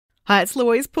Hi, it's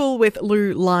Louise Poole with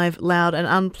Lou Live, Loud and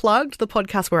Unplugged, the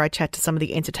podcast where I chat to some of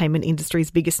the entertainment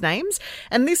industry's biggest names.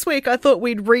 And this week I thought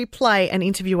we'd replay an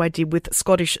interview I did with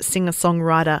Scottish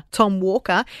singer-songwriter Tom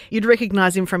Walker. You'd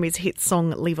recognise him from his hit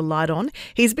song Leave a Light On.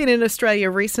 He's been in Australia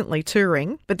recently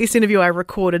touring, but this interview I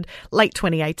recorded late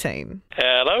 2018.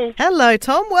 Hello. Hello,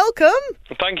 Tom. Welcome.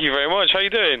 Thank you very much. How are you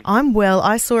doing? I'm well.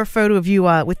 I saw a photo of you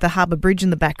with the Harbour Bridge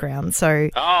in the background. So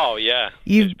Oh, yeah.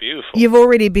 It's beautiful. You've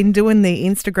already been doing the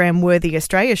Instagram-worthy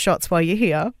Australia shots while you're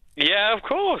here. Yeah, of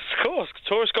course.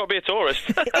 Tourist got to be a tourist.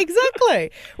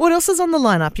 Exactly. What else is on the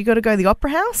lineup? You got to go to the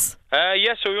Opera House?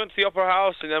 Yeah, so we went to the Opera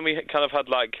House, and then we kind of had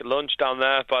like lunch down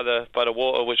there by the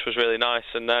water, which was really nice.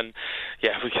 And then,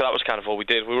 yeah, that was kind of all we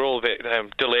did. We were all a bit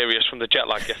delirious from the jet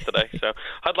lag yesterday, so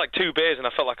I had like 2 beers, and I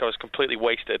felt like I was completely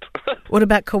wasted. What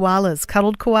about koalas?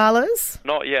 Cuddled koalas?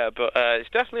 Not yet, but it's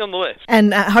definitely on the list.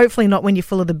 And hopefully not when you're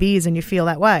full of the beers and you feel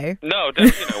that way. No,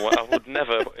 I would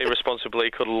never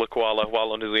irresponsibly cuddle a koala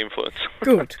while under the influence.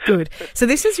 Good. So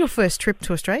this is your first trip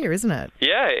to Australia, isn't it?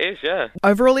 Yeah, it is, yeah.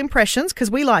 Overall impressions, because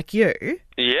we like you.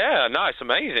 Yeah, no, it's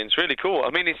amazing. It's really cool. I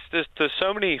mean, there's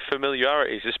so many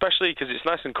familiarities, especially because it's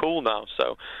nice and cool now.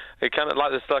 So it kind of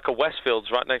like there's like a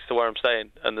Westfields right next to where I'm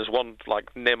staying, and there's one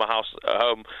like near my house at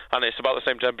home, and it's about the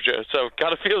same temperature. So it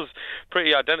kind of feels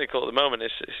pretty identical at the moment.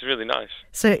 It's really nice.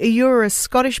 So you're a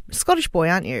Scottish boy,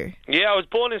 aren't you? Yeah, I was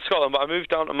born in Scotland, but I moved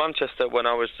down to Manchester when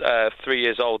I was 3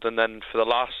 years old, and then for the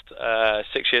last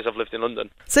 6 years I've lived in London.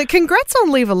 So congrats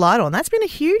on Leave a Light On. That's been a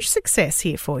huge success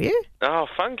here for you. Oh,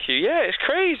 thank you. Yeah, it's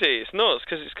crazy. It's nuts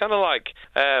because it's kind of like,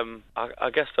 I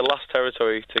guess, the last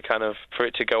territory for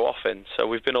it to go off in. So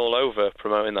we've been all over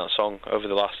promoting that song over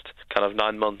the last kind of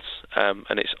 9 months,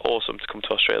 and it's awesome to come to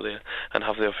Australia and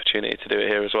have the opportunity to do it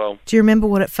here as well. Do you remember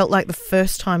what it felt like the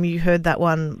first time you heard that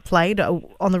one played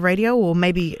on the radio, or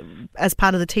maybe as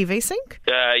part of the TV sync?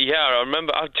 Yeah, I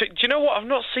remember. Do you know what? I've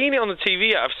not seen it on the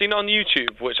TV yet. I've seen it on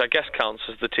YouTube, which I guess counts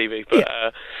as the TV, but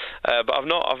but I've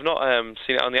not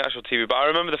seen it on the actual TV. But I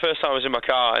remember the first time I was in my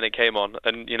car and it came on,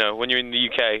 and when you're in the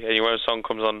UK and your own song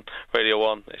comes on Radio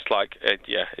 1, it's like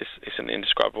it's an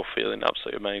indescribable feeling.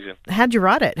 Absolutely amazing. How'd you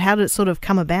write it? How did it sort of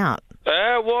come about?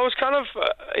 Well, I was kind of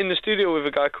in the studio with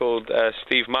a guy called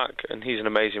Steve Mack, and he's an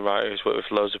amazing writer who's worked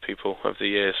with loads of people over the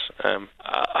years.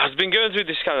 I've been going through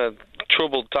this kind of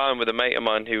troubled time with a mate of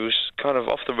mine who was kind of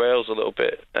off the rails a little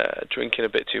bit, drinking a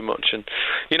bit too much, and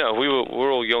we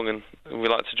were all young and we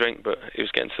liked to drink, but it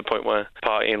was getting to the point where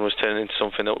partying was turning into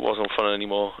something that wasn't fun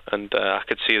anymore, and I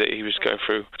could see that he was going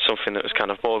through something that was kind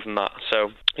of more than that.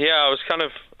 So yeah,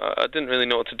 I didn't really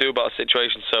know what to do about the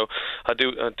situation, so I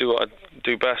do what I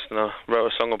do best, and I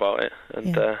wrote a song about it,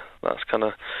 and that's kind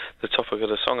of the topic of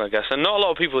the song, I guess. And not a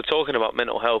lot of people are talking about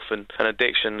mental health and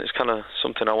addiction. It's kind of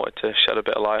something I wanted to shed a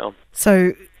bit of light on.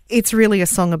 So it's really a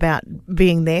song about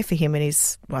being there for him in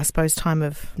his, I suppose, time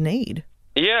of need.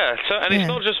 Yeah, it's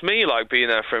not just me like being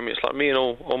there for him. It's like me and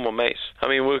all my mates. I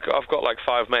mean, I've got like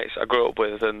 5 mates I grew up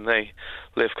with, and they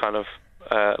live kind of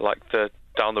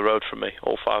down the road from me,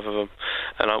 all 5 of them,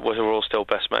 and we're all still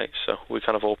best mates, so we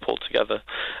kind of all pulled together,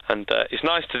 and it's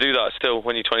nice to do that still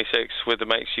when you're 26 with the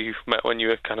mates you met when you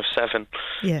were kind of 7.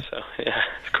 Yeah. So yeah,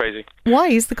 it's crazy. Why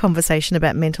is the conversation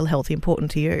about mental health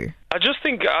important to you? I just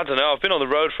think, I don't know, I've been on the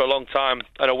road for a long time,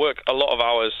 and I work a lot of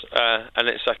hours, and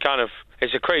it's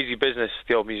a crazy business,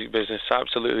 the old music business. I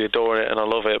absolutely adore it and I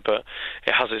love it, but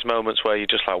it has its moments where you're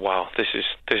just like, wow, this is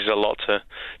a lot to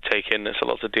take in, it's a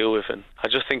lot to deal with, and I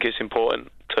just think it's important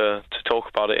to talk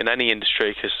about it in any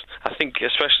industry, because I think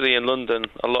especially in London,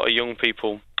 a lot of young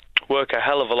people work a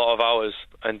hell of a lot of hours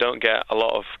and don't get a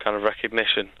lot of kind of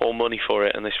recognition or money for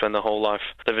it, and they spend their whole life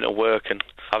living at work. And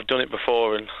I've done it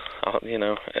before, and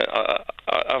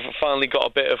I've finally got a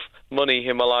bit of money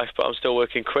in my life, but I'm still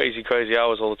working crazy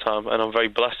hours all the time, and I'm very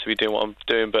blessed to be doing what I'm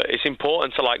doing. But it's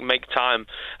important to like make time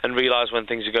and realise when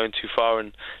things are going too far,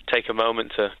 and take a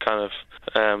moment to kind of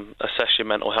assess your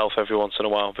mental health every once in a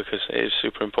while, because it is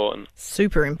super important.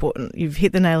 Super important. You've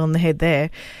hit the nail on the head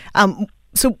there.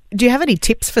 So do you have any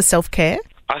tips for self-care?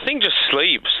 I think just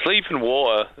sleep and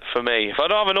water for me. If I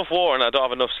don't have enough water and I don't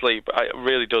have enough sleep, it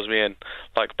really does me in,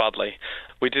 like, badly.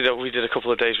 We did a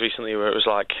couple of days recently where it was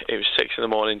 6 in the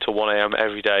morning to 1 a.m.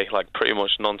 every day, like pretty much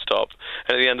non-stop.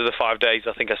 And at the end of the 5 days,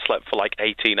 I think I slept for like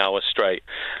 18 hours straight.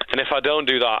 And if I don't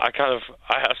do that,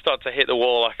 I start to hit the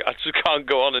wall. I just can't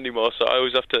go on anymore. So I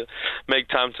always have to make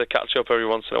time to catch up every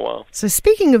once in a while. So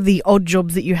speaking of the odd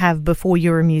jobs that you have before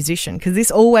you're a musician, because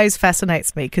this always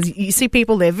fascinates me, because you see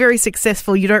people, they're very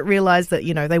successful. You don't realise that,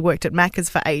 they worked at Macca's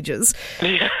for ages.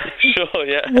 Yeah. Sure,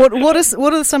 yeah. What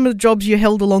are some of the jobs you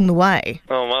held along the way?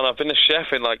 Oh man, I've been a chef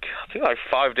in I think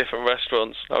 5 different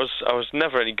restaurants. I was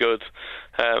never any good.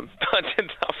 I did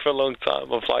that for a long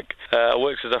time. I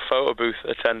worked as a photo booth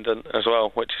attendant as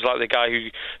well, which is like the guy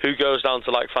who goes down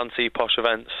to like fancy posh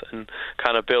events and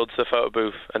kind of builds the photo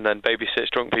booth and then babysits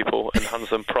drunk people and hands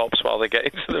them props while they get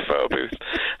into the photo booth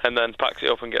and then packs it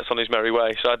up and gets on his merry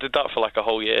way. So I did that for like a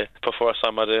whole year before I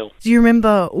signed my deal. Do you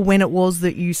remember when it was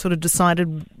that you sort of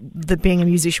decided that being a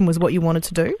musician was what you wanted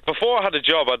to do? Before I had a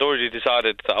job, I'd already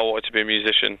decided that I wanted to be a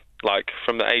musician. Like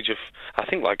from the age of, I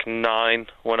think 9,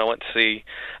 when I went to see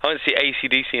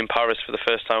AC/DC in Paris for the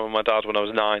first time with my dad when I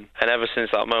was 9. And ever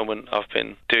since that moment, I've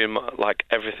been doing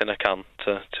everything I can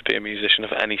to be a musician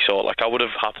of any sort. Like I would have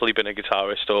happily been a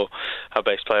guitarist or a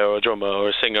bass player or a drummer or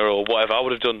a singer or whatever. I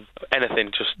would have done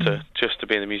anything just to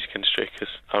be in the music industry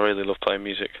because I really love playing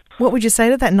music. What would you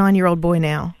say to that 9-year-old boy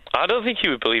now? I don't think he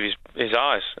would believe his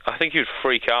eyes. I think he would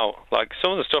freak out. Like,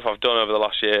 some of the stuff I've done over the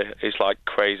last year is,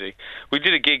 crazy. We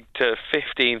did a gig to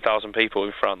 15,000 people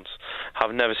in France.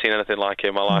 I've never seen anything like it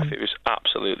in my life. It was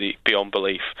absolutely beyond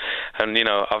belief. And,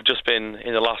 I've just been,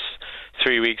 in the last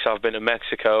 3 weeks, I've been to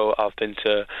Mexico. I've done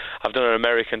an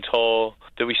American tour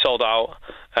that we sold out.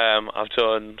 I've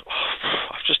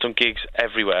just done gigs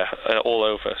everywhere, all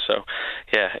over. So,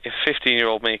 yeah, if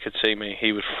 15-year-old me could see me,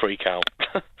 he would freak out.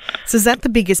 So is that the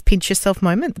biggest pinch yourself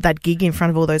moment, that gig in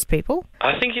front of all those people?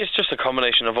 I think it's just a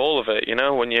combination of all of it,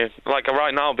 when you,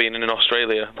 right now being in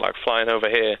Australia, flying over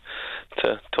here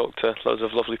to talk to loads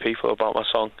of lovely people about my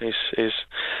song is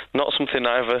not something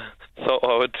I ever thought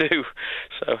I would do.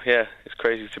 So, yeah, it's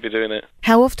crazy to be doing it.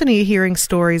 How often are you hearing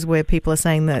stories where people are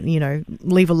saying that,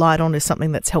 Leave a Light On is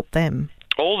something that's helped them?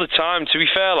 All the time. To be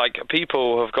fair,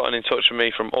 people have gotten in touch with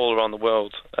me from all around the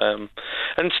world, and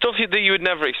stuff that you would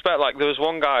never expect. There was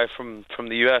one guy from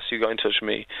the US who got in touch with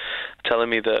me, telling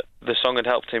me that the song had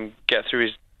helped him get through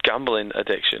his gambling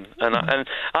addiction, and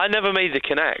I never made the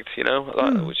connect,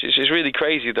 which is really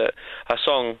crazy that a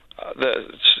song that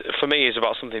for me is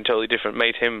about something totally different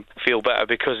made him feel better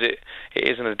because it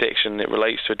is an addiction. It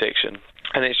relates to addiction.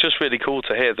 And it's just really cool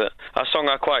to hear that a song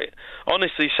I quite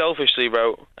honestly, selfishly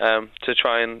wrote to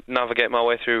try and navigate my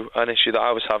way through an issue that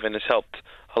I was having has helped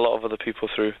a lot of other people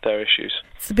through their issues.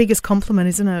 It's the biggest compliment,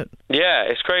 isn't it? Yeah,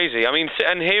 it's crazy. I mean,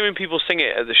 and hearing people sing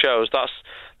it at the shows,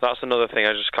 that's another thing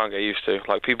I just can't get used to.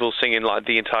 People singing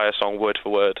the entire song word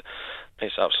for word.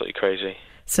 It's absolutely crazy.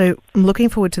 So I'm looking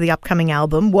forward to the upcoming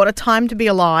album. What a time to be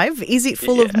alive. Is it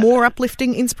full of more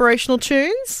uplifting, inspirational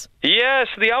tunes? Yeah,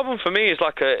 so the album for me is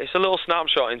it's a little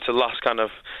snapshot into the last kind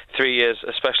of 3 years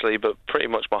especially, but pretty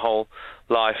much my whole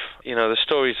life. The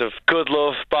stories of good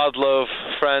love, bad love,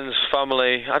 friends,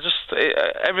 family.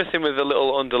 Everything with a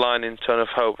little underlining tone of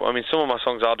hope. I mean, some of my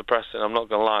songs are depressing, I'm not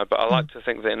going to lie, but I like to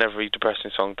think that in every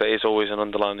depressing song there is always an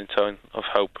underlining tone of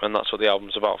hope, and that's what the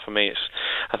album's about for me.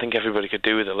 I think everybody could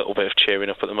do with a little bit of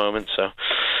cheering up at the moment, so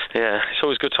yeah, it's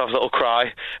always good to have a little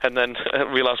cry and then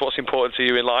realise what's important to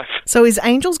you in life. So is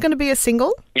Angels going to be a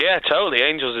single? Yeah, totally.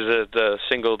 Angels is the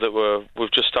single that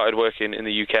we've just started working in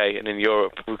the UK and in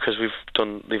Europe because we've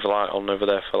done Leave a Light On over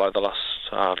there for the last,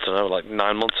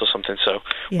 9 months or something. So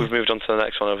we've moved on to the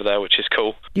next one over there, which is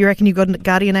cool. Do you reckon you've got a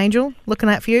guardian angel looking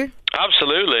out for you?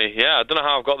 Absolutely, yeah. I don't know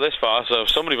how I've got this far, so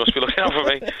somebody must be looking out for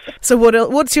me. So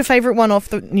what's your favourite one off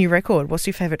the new record? What's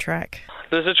your favourite track?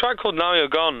 There's a track called Now You're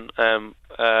Gone,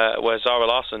 where Zara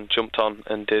Larsson jumped on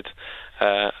and did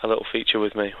a little feature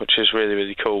with me, which is really,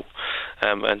 really cool.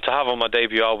 And to have on my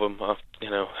debut album,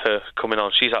 her coming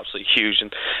on, she's absolutely huge,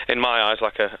 and in my eyes,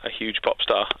 a huge pop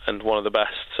star and one of the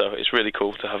best. So it's really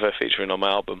cool to have her featuring on my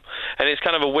album. And it's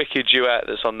kind of a wicked duet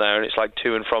that's on there, and it's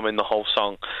to and from in the whole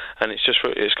song, and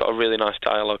it's got a really nice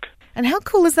dialogue. And how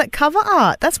cool is that cover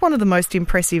art? That's one of the most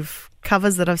impressive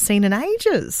covers that I've seen in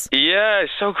ages. Yeah,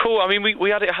 it's so cool. I mean, we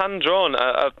had it hand-drawn.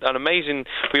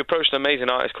 We approached an amazing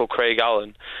artist called Craig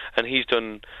Allen, and he's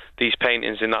done these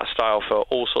paintings in that style for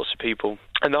all sorts of people.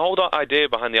 And the whole idea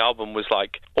behind the album was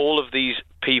all of these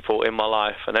people in my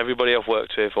life and everybody I've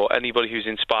worked with or anybody who's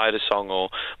inspired a song or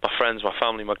my friends, my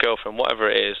family, my girlfriend, whatever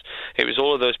it is, it was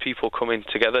all of those people coming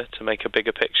together to make a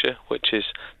bigger picture, which is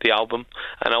the album.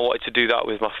 And I wanted to do that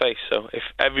with my face. So if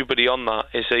everybody on that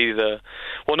is either,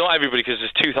 well, not everybody because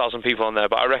there's 2,000 people on there,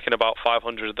 but I reckon about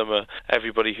 500 of them are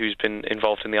everybody who's been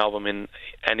involved in the album in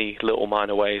any little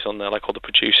minor ways on there, all the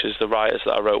producers, the writers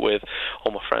that I wrote with,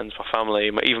 all my friends, my family,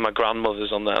 even my grandmother's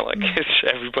rappers on there. Like,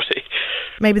 it's everybody.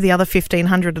 Maybe the other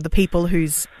 1,500 of the people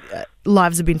whose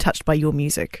lives have been touched by your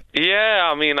music. Yeah,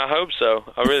 I mean, I hope so.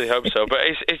 I really hope so. But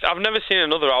I've never seen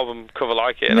another album cover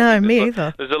like it. No, me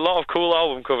either. There's a lot of cool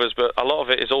album covers, but a lot of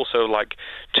it is also like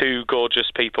two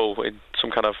gorgeous people in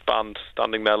some kind of band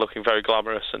standing there looking very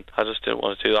glamorous, and I just didn't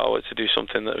want to do that. I wanted to do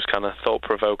something that was kind of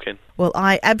thought-provoking. Well,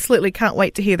 I absolutely can't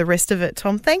wait to hear the rest of it,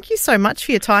 Tom. Thank you so much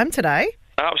for your time today.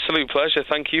 Absolute pleasure.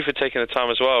 Thank you for taking the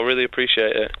time as well. I really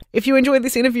appreciate it. If you enjoyed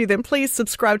this interview, then please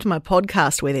subscribe to my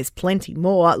podcast where there's plenty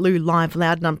more. Lou Live,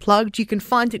 Loud and Unplugged. You can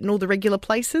find it in all the regular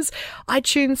places,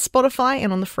 iTunes, Spotify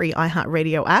and on the free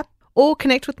iHeartRadio app. Or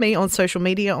connect with me on social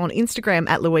media on Instagram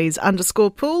at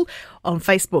Louise_Poole, on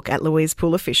Facebook at Louise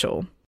Poole Official.